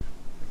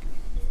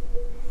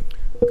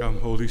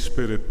Come, Holy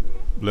Spirit,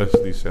 bless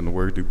this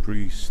unworthy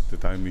priest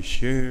that I may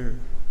share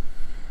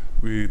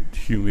with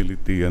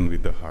humility and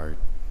with the heart,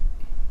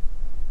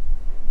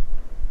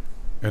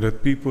 and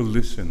that people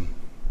listen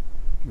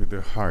with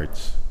their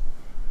hearts,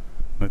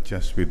 not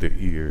just with their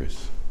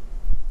ears.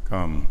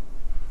 Come,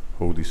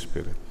 Holy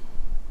Spirit.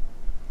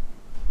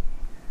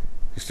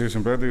 Sisters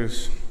and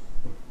brothers,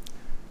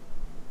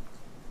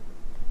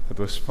 that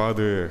was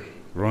Father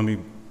Ronnie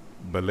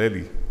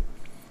Baleli,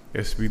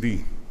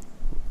 SVD,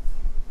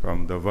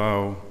 from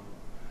Davao.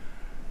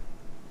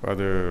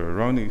 Father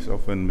Ronnie is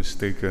often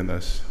mistaken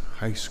as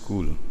high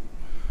school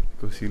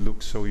because he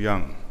looks so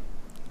young.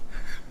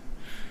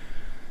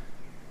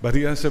 But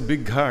he has a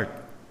big heart,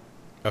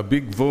 a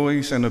big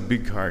voice, and a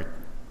big heart.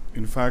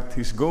 In fact,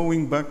 he's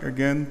going back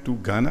again to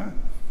Ghana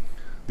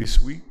this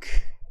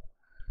week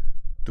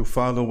to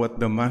follow what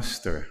the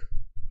Master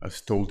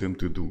has told him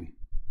to do.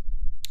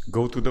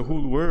 Go to the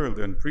whole world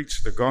and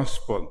preach the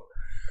gospel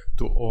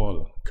to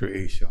all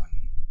creation.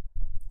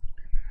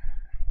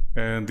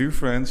 And dear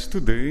friends,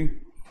 today,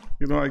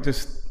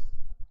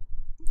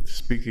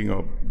 speaking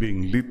of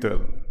being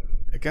little,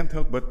 I can't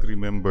help but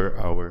remember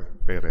our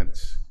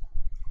parents.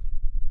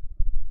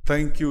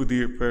 Thank you,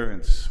 dear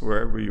parents,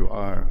 wherever you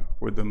are,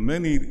 for the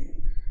many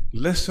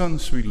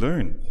lessons we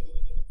learned,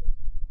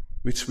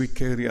 which we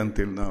carry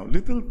until now.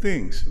 Little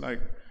things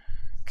like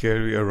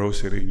carry a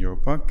rosary in your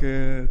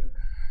pocket,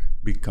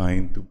 be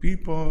kind to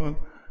people,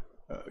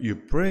 you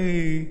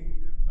pray,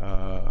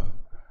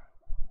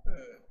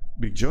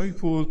 be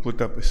joyful, put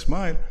up a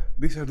smile.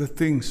 These are the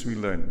things we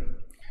learn.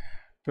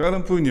 Pero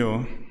alam po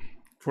nyo,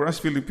 for us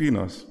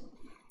Filipinos,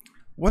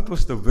 what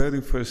was the very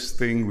first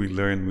thing we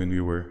learned when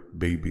we were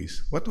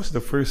babies? What was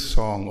the first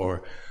song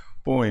or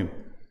poem?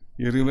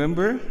 You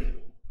remember?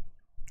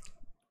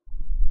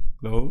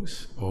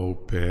 Close,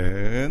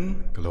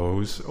 open,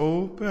 close,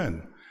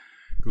 open.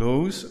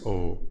 Close,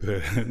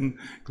 open,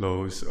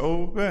 close,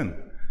 open.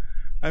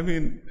 I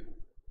mean,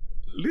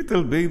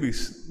 little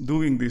babies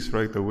doing this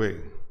right away.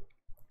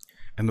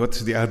 And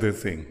what's the other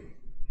thing?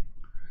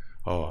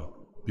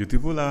 Oh,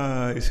 beautiful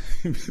eyes,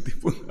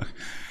 beautiful eyes.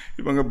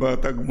 Yung mga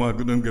bata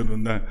gumagano'n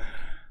na.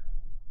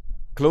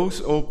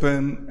 Close,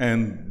 open,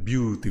 and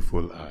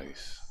beautiful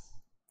eyes.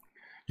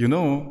 You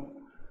know,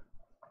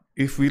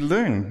 if we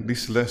learn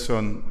this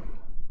lesson,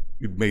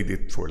 we've made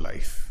it for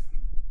life.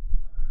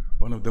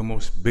 One of the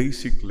most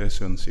basic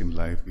lessons in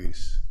life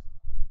is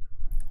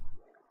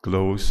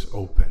close,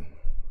 open.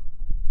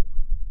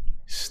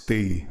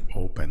 Stay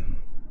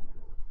open.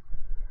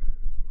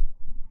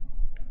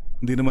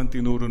 Hindi naman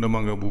tinuro ng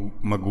mga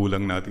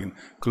magulang natin,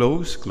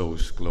 close,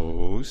 close,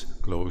 close,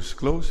 close,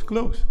 close,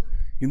 close.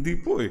 Hindi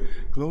po eh.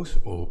 Close,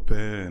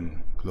 open,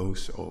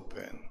 close,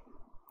 open.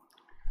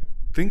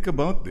 Think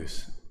about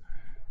this.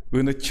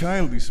 When a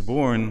child is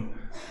born,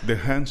 the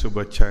hands of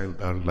a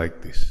child are like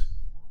this.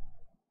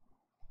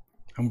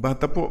 Ang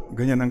bata po,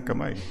 ganyan ang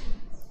kamay.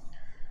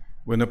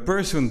 When a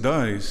person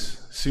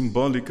dies,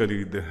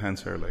 symbolically, the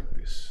hands are like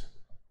this.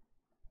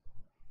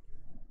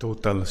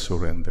 Total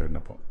surrender na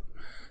po.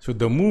 So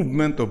the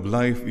movement of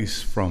life is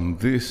from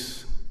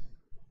this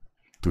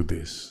to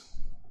this.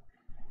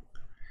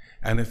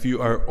 And if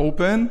you are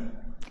open,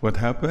 what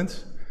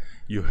happens?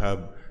 You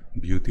have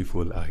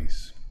beautiful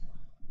eyes.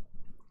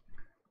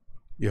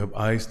 You have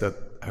eyes that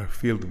are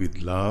filled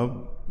with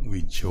love,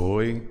 with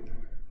joy,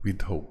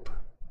 with hope.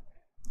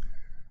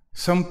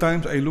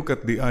 Sometimes I look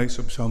at the eyes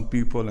of some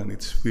people and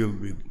it's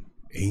filled with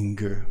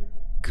anger,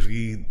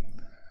 greed.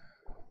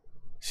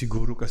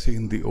 Siguro kasi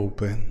hindi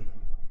open.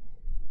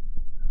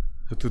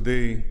 So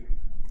today,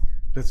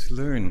 let's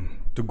learn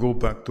to go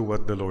back to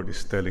what the Lord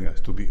is telling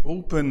us, to be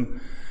open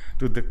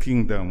to the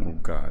kingdom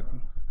of God.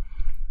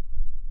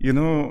 You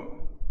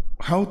know,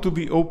 how to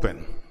be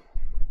open?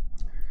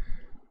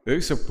 There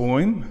is a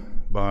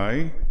poem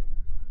by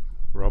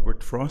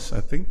Robert Frost,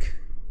 I think,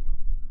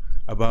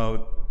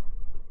 about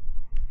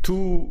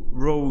two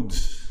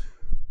roads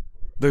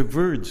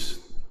diverge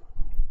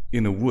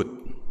in a wood.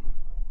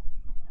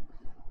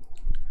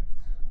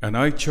 And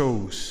I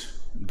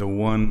chose the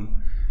one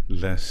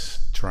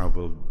less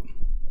traveled.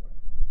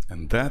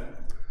 And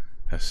that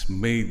has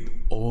made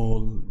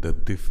all the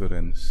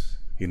difference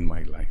in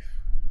my life.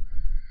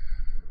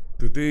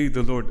 Today,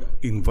 the Lord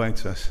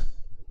invites us,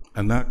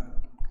 anak,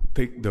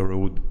 take the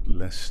road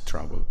less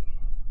traveled.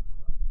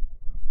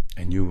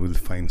 And you will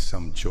find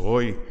some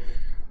joy.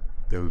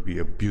 There will be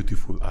a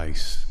beautiful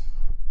eyes.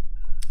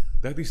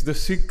 That is the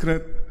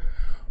secret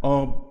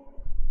of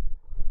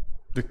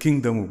the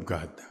kingdom of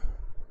God.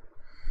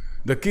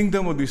 The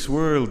kingdom of this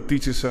world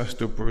teaches us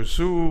to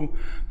pursue,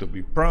 to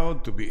be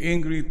proud, to be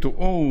angry, to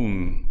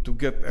own, to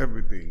get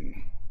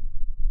everything.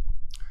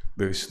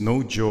 There is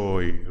no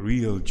joy,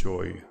 real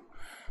joy,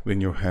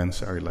 when your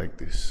hands are like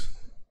this.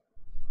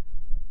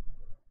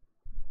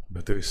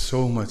 But there is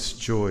so much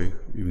joy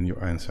when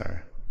your hands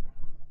are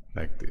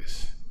like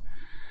this.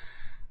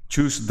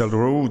 Choose the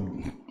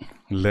road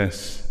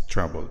less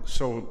traveled.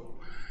 So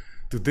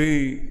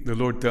today, the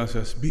Lord tells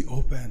us, be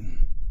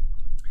open.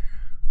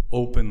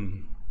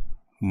 Open-minded,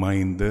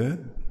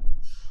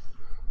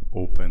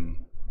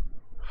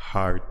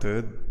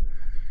 open-hearted,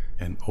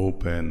 and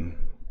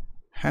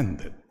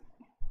open-handed.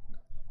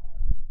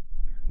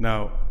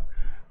 Now,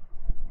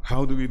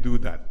 how do we do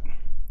that?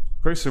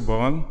 First of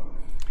all,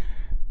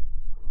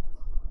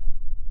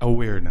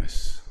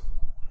 awareness.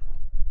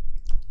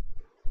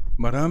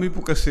 Marami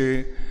po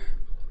kasi,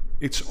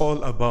 it's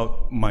all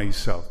about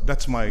myself.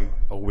 That's my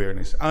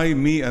awareness. I,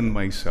 me, and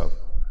myself.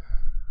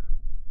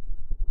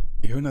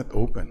 You're not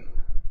open.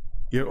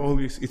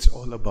 It's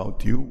all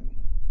about you.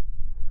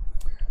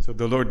 So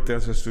the Lord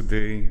tells us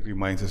today,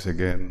 reminds us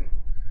again,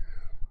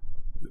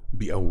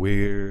 be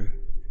aware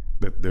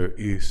that there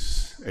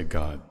is a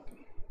God.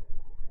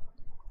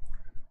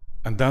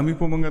 Ang dami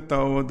po mga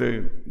tao,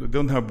 they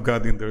don't have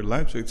God in their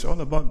life, so it's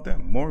all about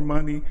them. More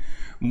money,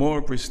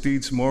 more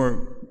prestige,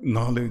 more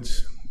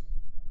knowledge.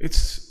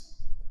 It's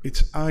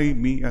I,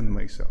 me, and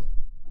myself.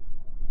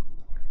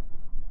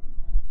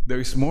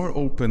 There is more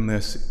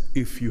openness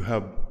if you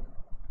have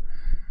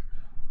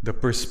the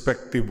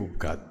perspective of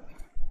God.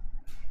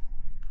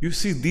 You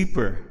see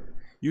deeper,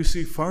 you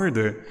see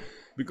farther,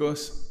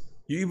 because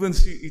you even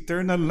see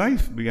eternal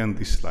life beyond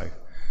this life,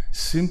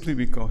 simply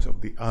because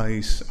of the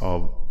eyes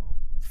of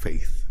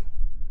faith.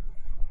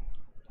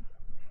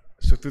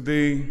 So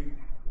today,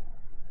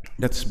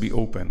 let's be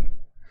open.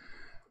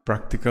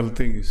 Practical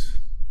thing is,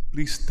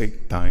 please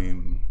take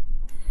time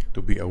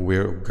to be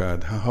aware of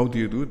God. How do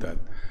you do that?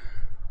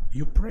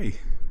 You pray,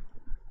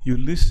 you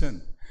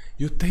listen,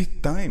 you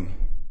take time.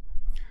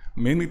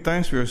 Many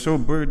times we are so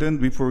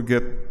burdened, we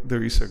forget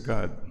there is a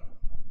God.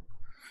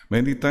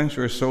 Many times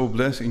we are so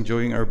blessed,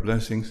 enjoying our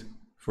blessings,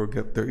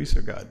 forget there is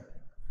a God.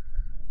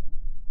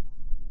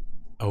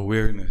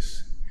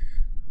 Awareness.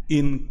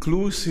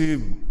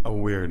 Inclusive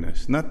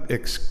awareness, not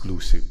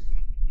exclusive.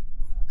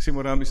 Kasi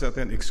marami sa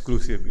atin,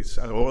 exclusive. It's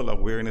all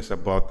awareness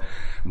about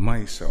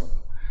myself.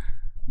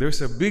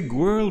 There's a big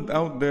world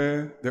out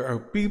there. There are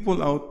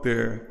people out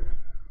there,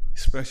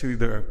 especially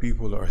there are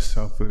people who are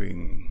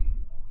suffering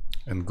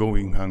and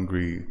going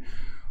hungry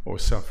or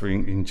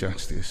suffering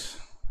injustice.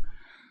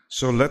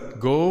 So let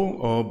go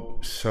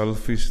of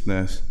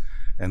selfishness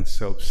and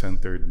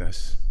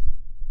self-centeredness.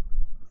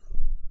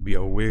 Be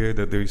aware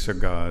that there is a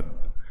God,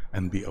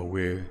 and be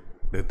aware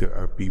that there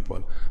are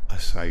people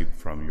aside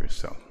from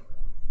yourself.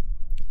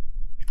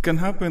 It can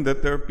happen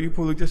that there are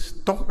people who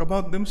just talk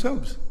about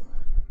themselves.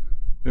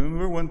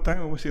 Remember one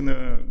time I was in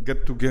a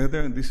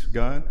get-together and this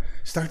guy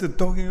started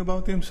talking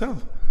about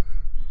himself.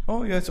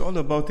 Oh yeah, it's all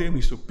about him,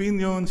 his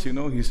opinions,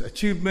 his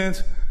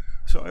achievements.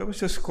 So I was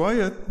just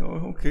quiet.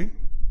 Oh, okay.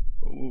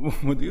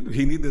 What do you do?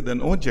 He needed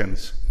an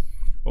audience,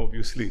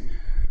 obviously.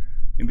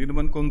 Hindi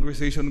naman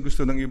conversation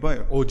gusto ng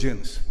iba,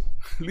 audience.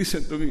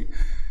 Listen to me.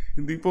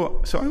 Hindi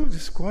po. So I was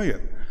just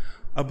quiet.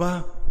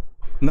 Aba,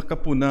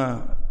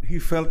 nakapuna. He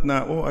felt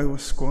na, I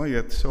was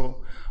quiet.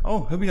 So,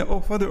 sabi niya,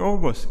 Father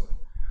August,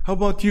 how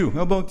about you?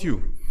 How about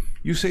you?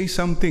 You say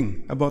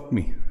something about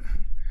me.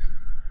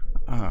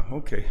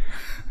 Okay.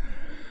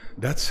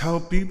 That's how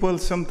people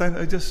sometimes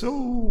are just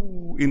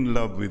so in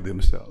love with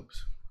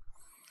themselves.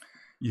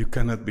 You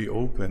cannot be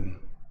open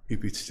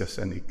if it's just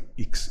an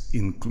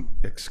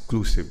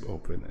exclusive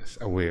openness,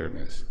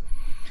 awareness.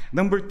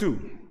 Number 2,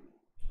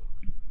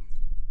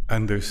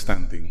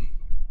 understanding.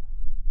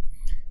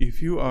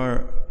 If you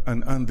are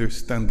an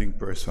understanding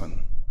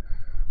person,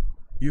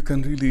 you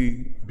can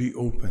really be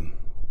open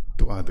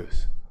to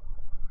others.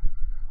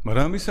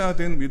 Marami sa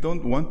atin, we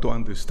don't want to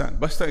understand.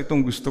 Basta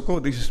itong gusto ko,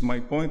 this is my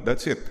point,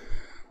 that's it.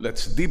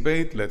 Let's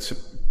debate, let's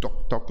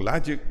talk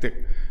logic.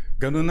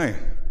 Ganun na eh.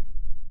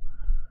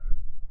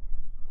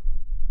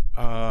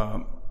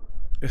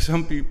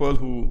 Some people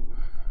who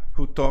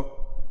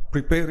talk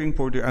preparing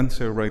for the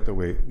answer right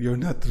away, you're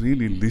not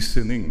really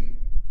listening.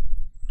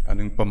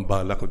 Anong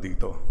pambala ko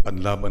dito?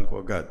 Panlaban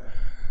ko agad.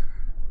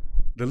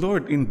 The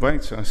Lord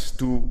invites us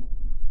to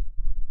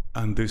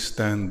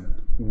understand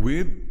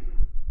with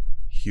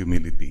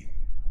humility.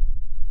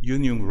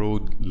 Yun yung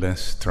road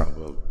less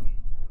traveled.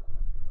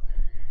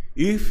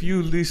 If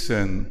you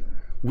listen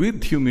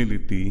with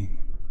humility,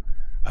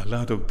 a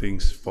lot of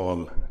things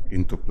fall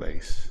into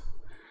place.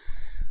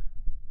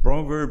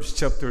 Proverbs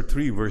chapter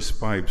 3 verse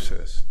 5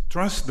 says,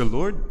 "Trust the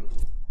Lord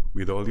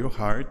with all your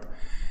heart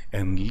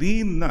and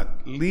lean not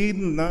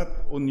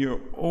on your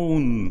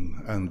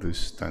own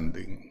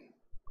understanding."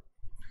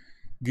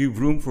 Give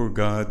room for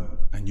God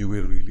and you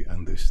will really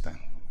understand.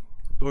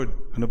 Lord,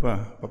 ano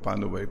ba?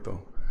 Paano ba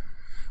ito?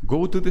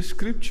 Go to the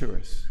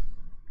scriptures.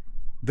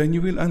 Then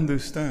you will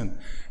understand.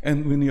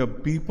 And when you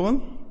have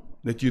people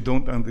that you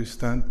don't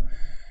understand,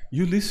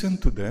 you listen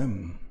to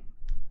them.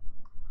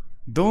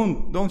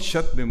 Don't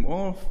shut them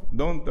off.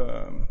 Don't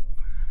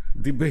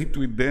debate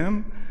with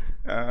them.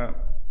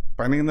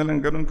 Panig na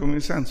lang ganun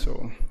kuminsan.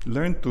 So,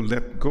 learn to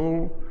let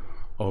go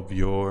of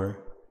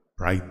your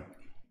pride.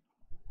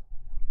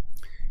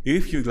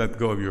 If you let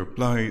go of your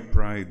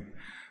pride,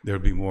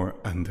 there'll be more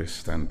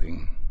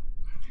understanding.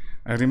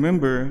 I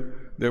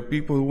remember there are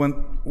people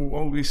who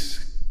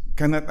always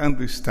cannot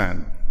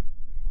understand.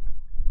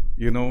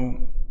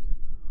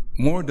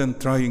 More than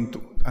trying to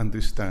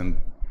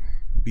understand,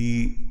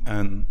 be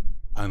an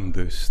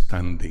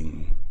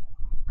understanding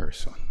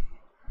person.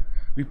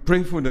 We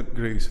pray for that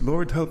grace.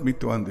 Lord, help me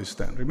to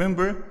understand.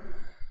 Remember,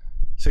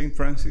 St.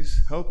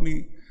 Francis, help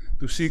me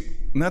to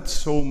seek not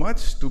so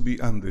much to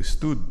be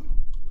understood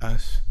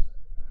as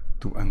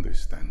to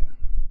understand.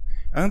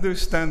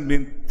 Understand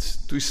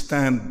means to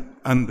stand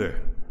under.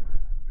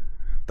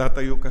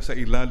 Tatayo ka sa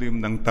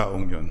ilalim ng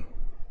taong yon.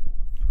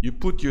 You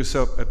put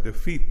yourself at the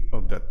feet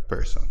of that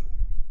person.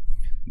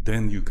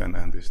 Then you can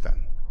understand.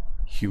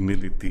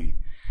 Humility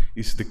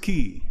is the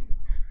key.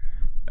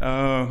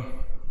 I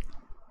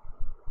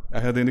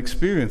had an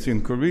experience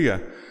in Korea.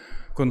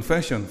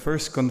 Confession,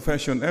 first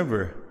confession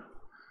ever.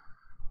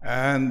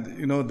 And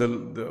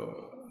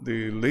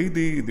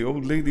the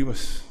old lady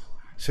was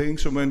saying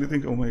so many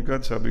things. Oh my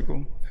God, sabi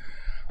ko,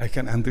 I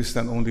can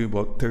understand only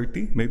about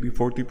 30, maybe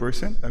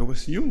 40%. I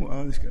was new.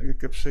 I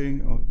kept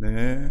saying, oh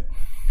ne.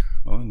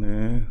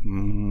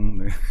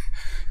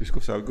 Diyos ko,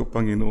 sabi ko,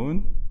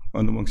 Panginoon,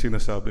 ano mang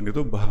sinasabi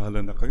nito,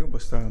 bahala na kayo,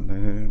 basta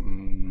ne.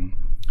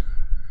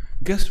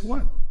 Guess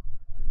what?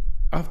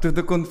 After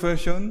the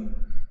confession,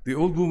 the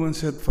old woman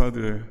said,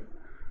 Father,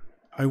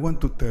 I want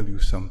to tell you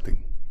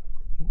something.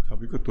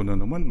 Sabi ko, ito na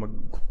naman,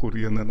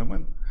 mag-Korean na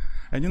naman.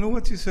 And you know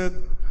what she said?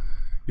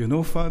 You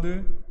know,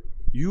 Father,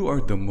 you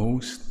are the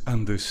most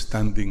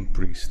understanding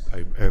priest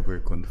I've ever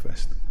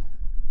confessed.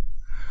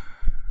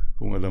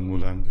 Kung alam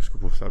mo lang, Diyos ko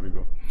po, sabi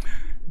ko.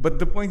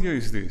 But the point here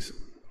is this.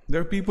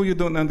 There are people you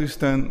don't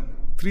understand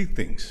three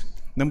things.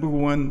 Number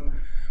one,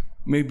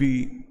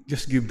 maybe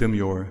just give them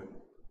your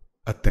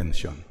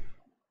attention.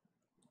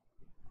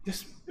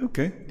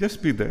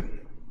 Just be there.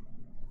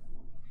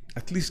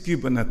 At least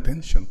give an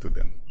attention to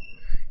them.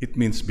 It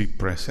means be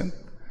present.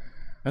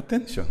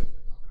 Attention.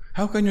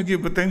 How can you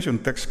give attention?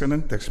 Text ka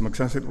ng text,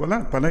 magsasit,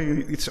 wala.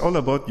 It's all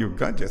about your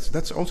gadgets.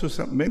 That's also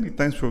many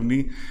times for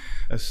me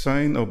a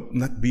sign of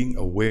not being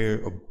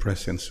aware of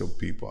presence of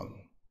people.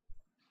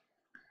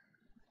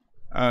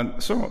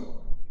 And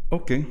so,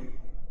 okay,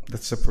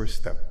 that's the first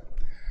step.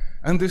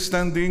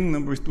 Understanding,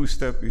 number 2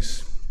 step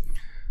is,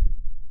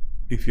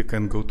 if you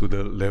can go to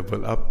the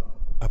level up,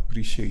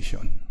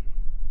 appreciation.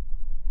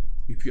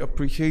 If you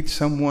appreciate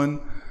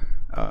someone,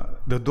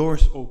 the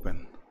doors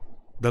open.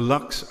 The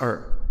locks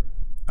are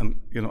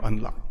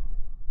unlocked.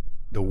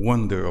 The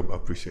wonder of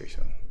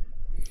appreciation.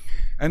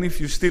 And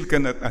if you still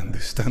cannot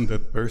understand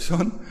that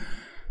person,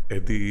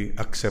 the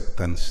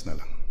acceptance na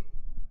lang.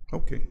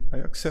 Okay, I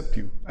accept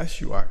you as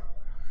you are.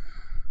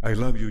 I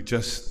love you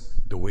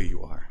just the way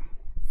you are.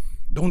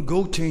 Don't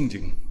go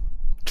changing,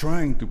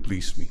 trying to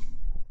please me.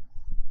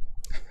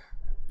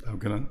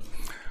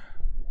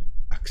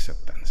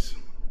 Acceptance.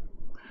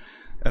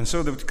 And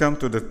so we come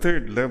to the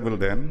third level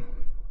then,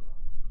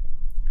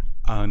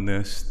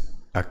 honest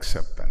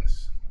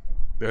acceptance.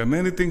 There are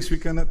many things we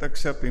cannot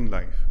accept in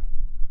life.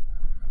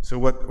 So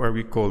what are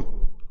we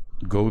called?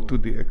 Go to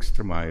the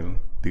extra mile,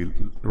 the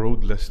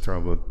road less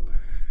traveled,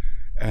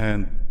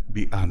 and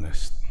be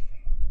honest.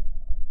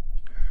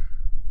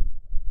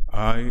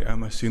 I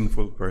am a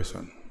sinful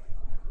person.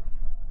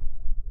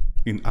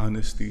 In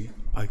honesty,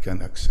 I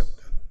can accept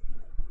that.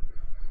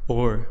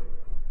 Or,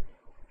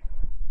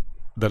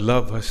 the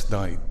love has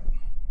died.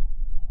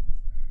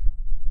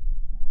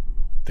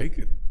 Take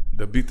it.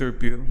 The bitter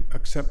pill,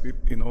 accept it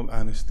in all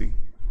honesty.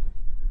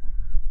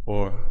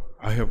 Or,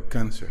 I have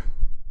cancer.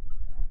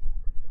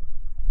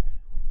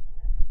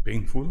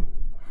 Painful.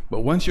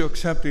 But once you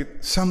accept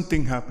it,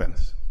 something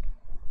happens.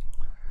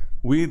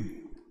 With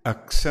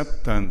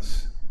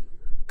acceptance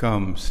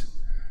comes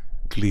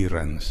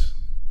clearance.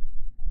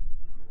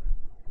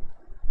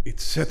 It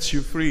sets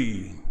you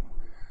free.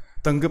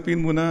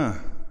 Tanggapin mo na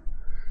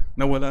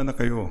wala na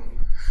kayo.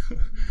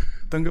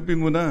 Tanggapin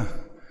mo na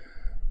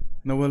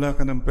wala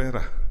ka ng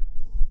pera.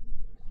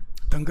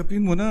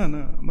 Tanggapin mo na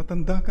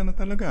matanda ka na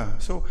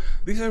talaga. So,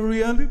 these are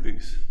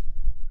realities.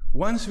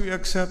 Once we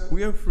accept,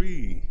 we are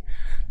free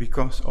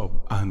because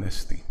of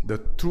honesty. The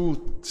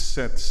truth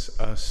sets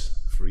us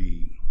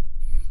free.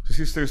 So,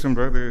 sisters and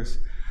brothers,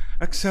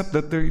 accept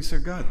that there is a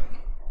God.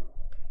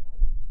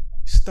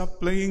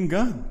 Stop playing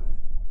God.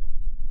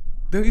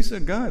 There is a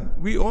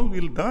God. We all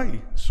will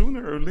die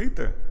sooner or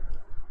later.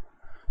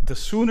 The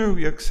sooner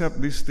we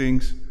accept these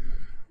things,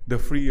 the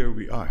freer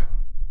we are.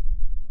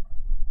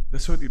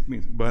 That's what it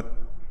means. But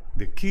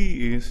the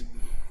key is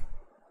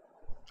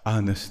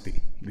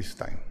honesty this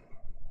time.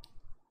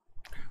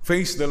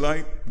 Face the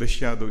light, the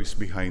shadow is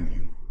behind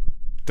you.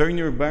 Turn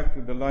your back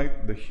to the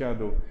light, the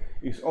shadow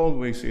is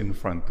always in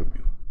front of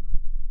you.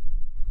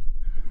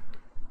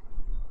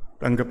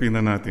 Tanggapin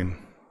na natin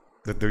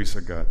that there is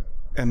a God.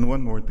 And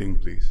one more thing,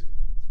 please.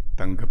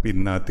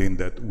 Tanggapin natin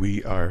that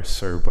we are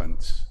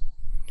servants.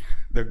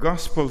 The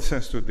gospel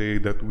says today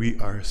that we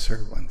are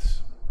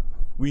servants.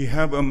 We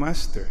have a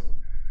master.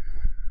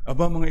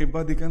 Aba, mga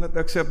iba, they cannot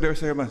accept their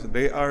servants.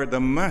 They are the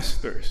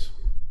masters.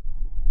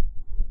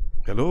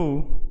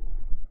 Hello?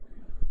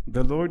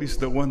 The Lord is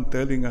the one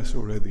telling us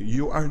already,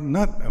 you are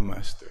not a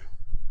master.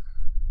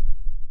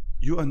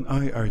 You and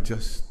I are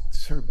just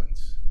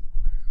servants.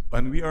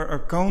 And we are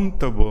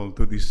accountable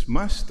to this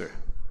master.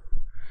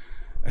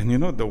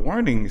 And the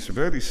warning is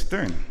very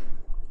stern.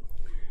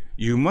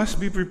 You must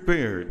be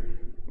prepared,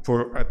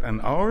 for at an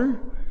hour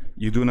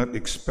you do not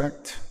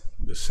expect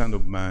the Son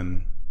of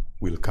Man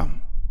will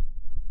come.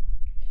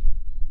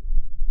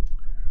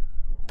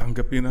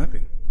 Tanggapin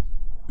natin.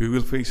 We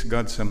will face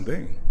God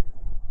someday.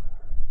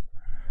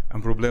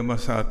 Ang problema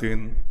sa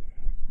atin,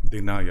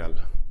 denial.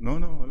 No,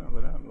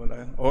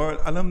 wala. Or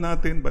alam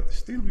natin, but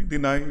still we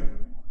deny.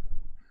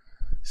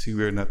 See,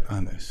 we're not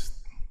honest.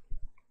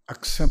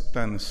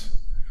 Acceptance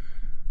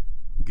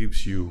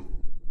gives you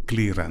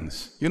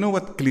clearance. You know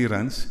what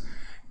clearance?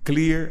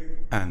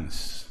 Clear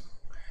answers.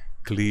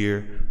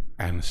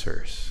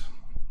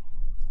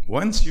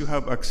 Once you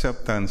have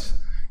acceptance,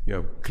 you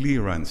have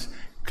clearance,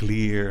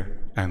 clear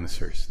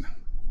answers.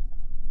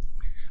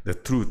 The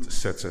truth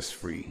sets us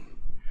free.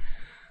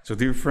 So,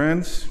 dear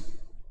friends,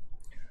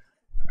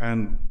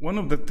 and one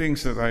of the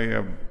things that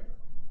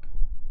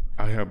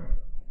I have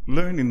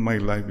learned in my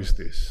life is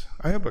this.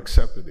 I have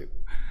accepted it.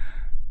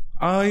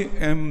 I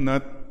am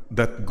not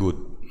that good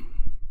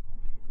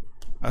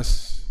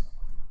as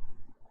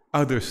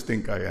others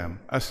think I am,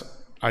 as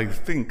I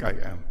think I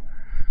am.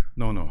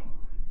 No.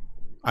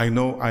 I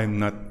know I'm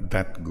not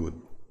that good.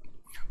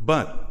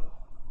 But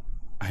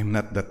I'm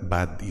not that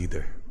bad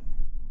either.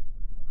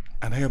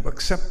 And I have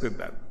accepted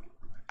that.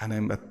 And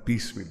I'm at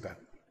peace with that.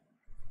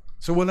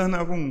 So wala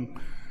na akong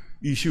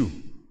issue.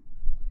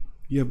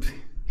 You have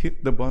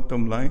hit the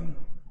bottom line,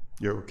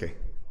 you're okay.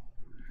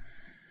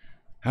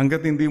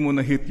 Hanggat hindi mo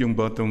na-hit yung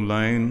bottom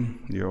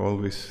line, you're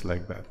always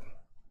like that.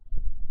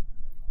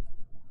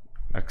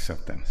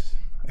 Acceptance.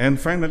 And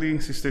finally,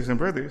 sisters and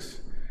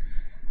brothers,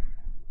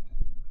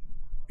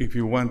 if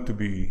you want to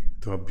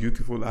have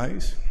beautiful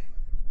eyes,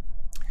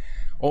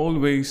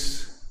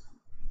 always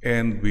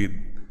end with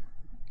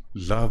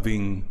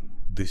loving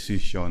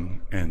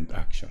decision and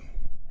action.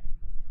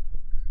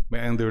 May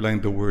I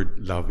underline the word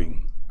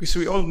loving? Because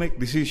we all make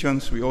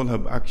decisions, we all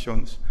have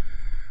actions,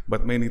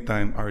 but many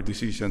times our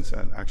decisions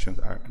and actions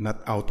are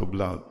not out of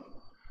love,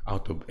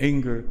 out of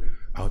anger,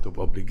 out of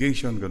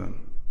obligation. Ganun.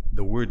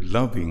 The word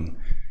loving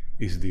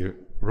is the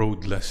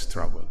road less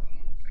traveled.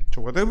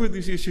 So whatever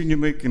decision you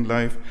make in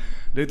life,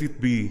 let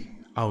it be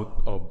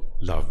out of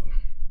love.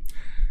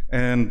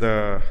 And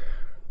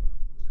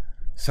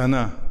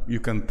sana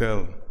you can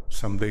tell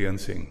someday and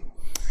sing,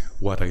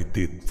 what I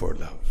did for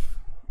love.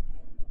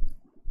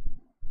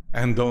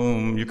 And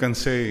you can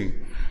say,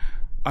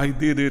 I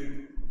did it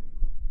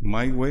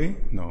my way?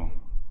 No.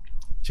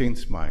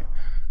 Change my.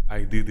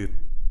 I did it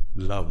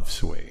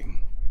love's way.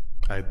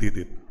 I did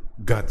it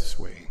God's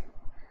way.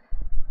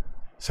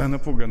 Sana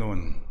po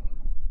ganon.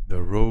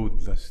 The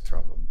road less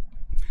traveled.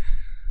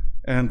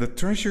 And the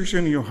treasures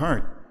in your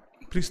heart,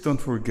 please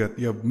don't forget,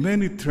 you have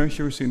many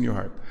treasures in your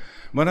heart.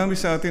 Marami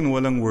sa atin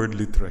walang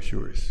worldly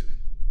treasures.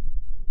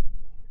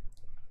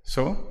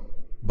 So,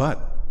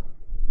 but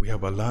we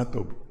have a lot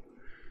of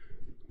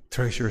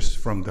treasures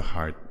from the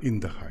heart, in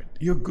the heart.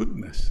 Your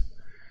goodness,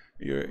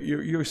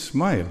 your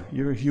smile,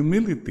 your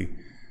humility,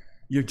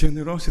 your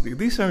generosity.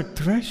 These are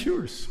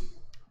treasures.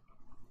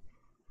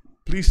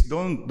 Please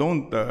don't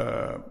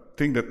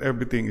think that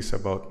everything is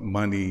about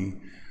money,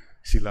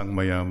 silang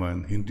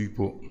mayaman. Hindi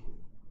po.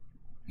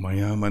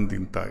 Mayaman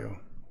din tayo.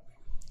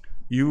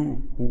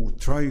 You who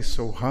try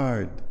so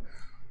hard,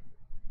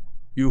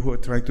 you who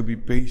try to be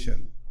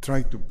patient,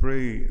 try to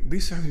pray,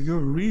 these are your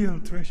real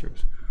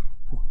treasures.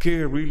 Who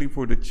care really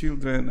for the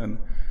children and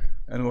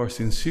who are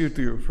sincere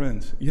to your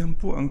friends. Yan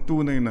po ang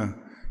tunay na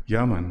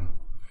yaman.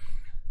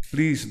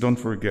 Please don't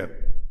forget,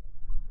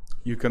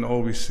 you can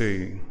always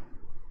say,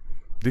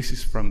 this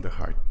is from the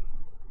heart.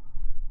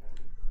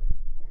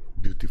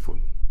 Beautiful.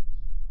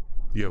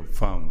 You have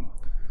found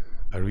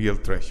a real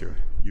treasure.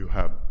 You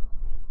have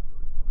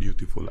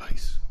beautiful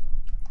eyes.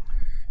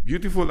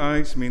 Beautiful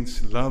eyes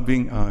means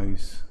loving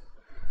eyes.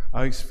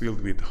 Eyes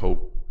filled with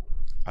hope.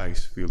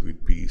 Eyes filled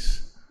with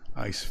peace.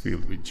 Eyes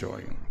filled with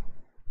joy.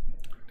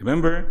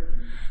 Remember,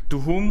 to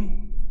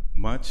whom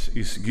much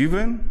is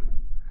given,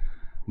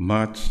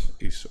 much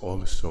is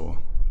also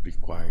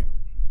required.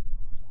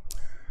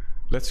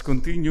 Let's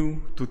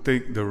continue to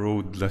take the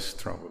road less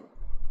traveled.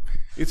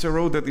 It's a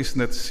road that is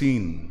not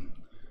seen.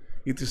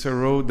 It is a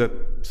road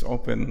that's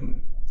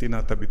often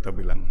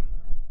tinatabi-tabi lang.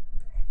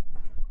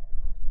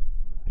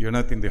 You're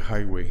not in the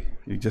highway.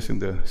 You're just in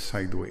the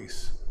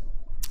sideways.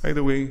 By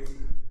the way,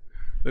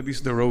 that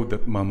is the road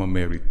that Mama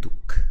Mary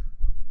took.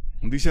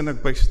 Hindi siya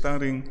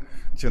nagpa-starring,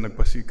 hindi siya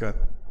nagpasikat.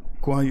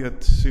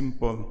 Quiet,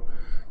 simple,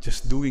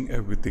 just doing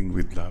everything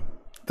with love.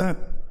 That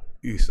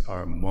is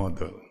our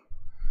model.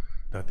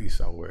 That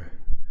is our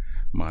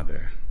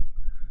mother.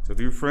 So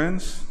dear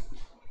friends,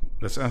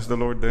 let's ask the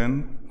Lord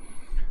then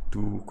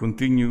to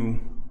continue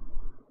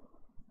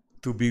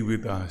to be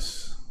with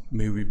us.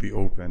 May we be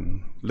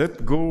open.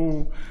 Let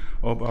go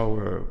of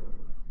our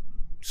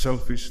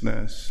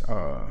selfishness.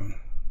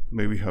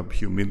 May we have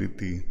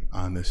humility,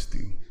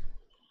 honesty,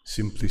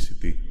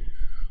 simplicity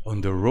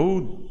on the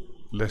road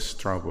less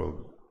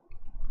traveled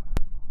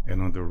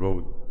and on the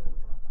road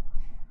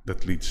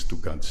that leads to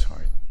God's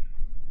heart.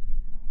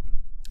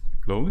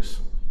 Close.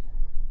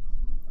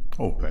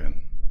 open,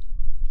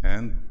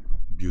 and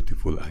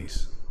beautiful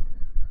eyes.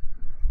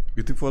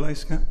 Beautiful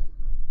eyes ka?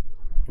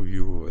 Oh,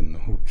 yun.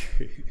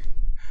 Okay.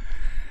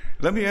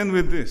 Let me end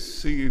with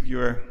this. See if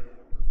you're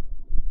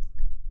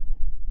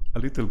a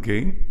little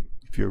game.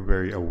 If you're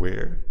very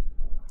aware,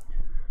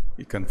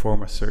 you can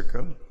form a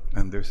circle,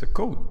 and there's a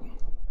code.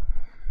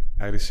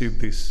 I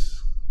received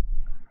this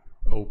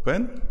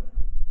open,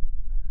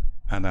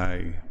 and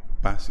I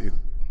pass it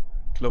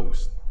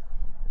closed.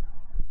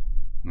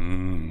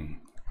 One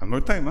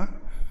more time, huh?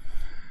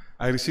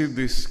 I received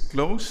this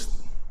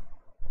closed,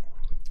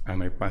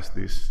 and I pass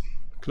this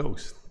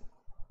closed.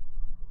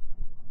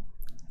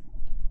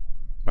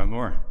 One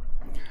more.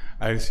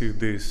 I received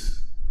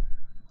this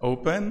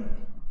open,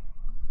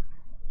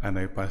 and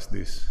I pass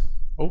this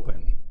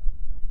open.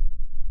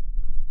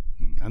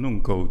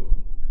 Anong code?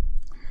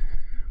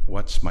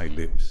 Watch my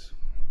lips.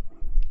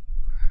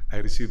 I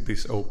receive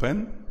this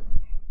open,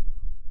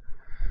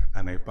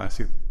 and I pass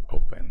it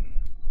open.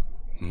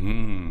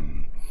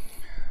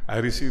 I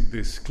receive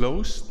this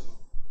closed,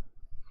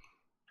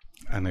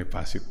 and I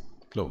pass it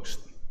closed.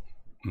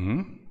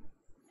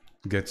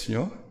 Gets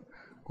nyo?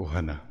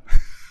 Kuha na.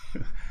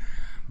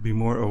 Be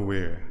more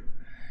aware.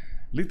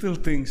 Little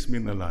things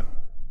mean a lot.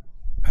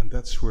 And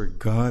that's where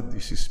God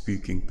is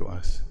speaking to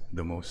us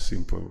the most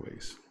simple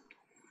ways.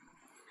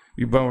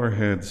 We bow our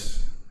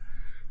heads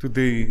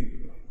today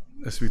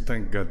as we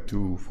thank God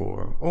too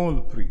for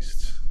all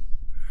priests.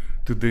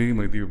 Today,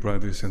 my dear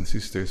brothers and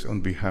sisters,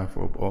 on behalf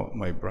of all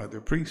my brother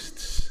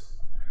priests,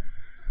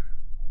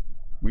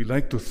 we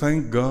like to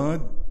thank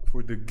God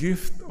for the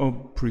gift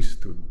of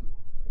priesthood.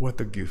 What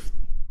a gift.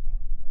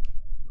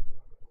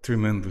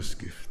 Tremendous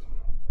gift,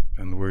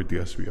 and worthy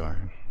as we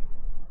are.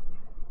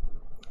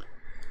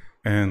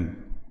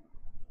 And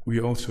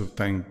we also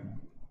thank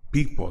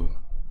people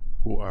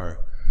who are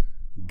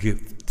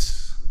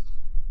gifts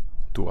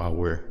to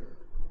our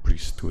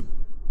priesthood.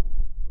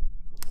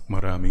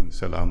 Maraming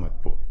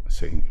salamat po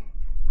sa inyo.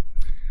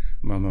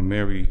 Mama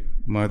Mary,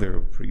 Mother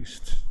of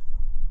Priests,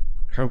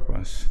 help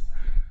us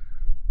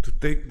to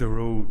take the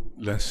road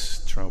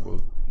less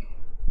traveled,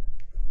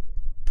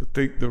 to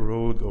take the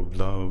road of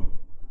love,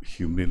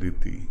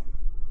 humility,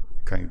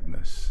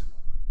 kindness,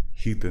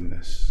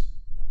 hiddenness,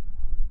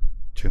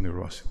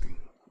 generosity,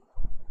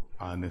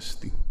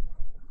 honesty.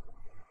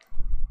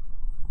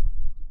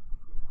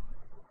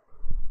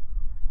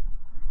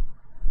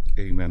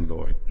 Amen,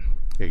 Lord.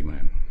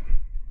 Amen.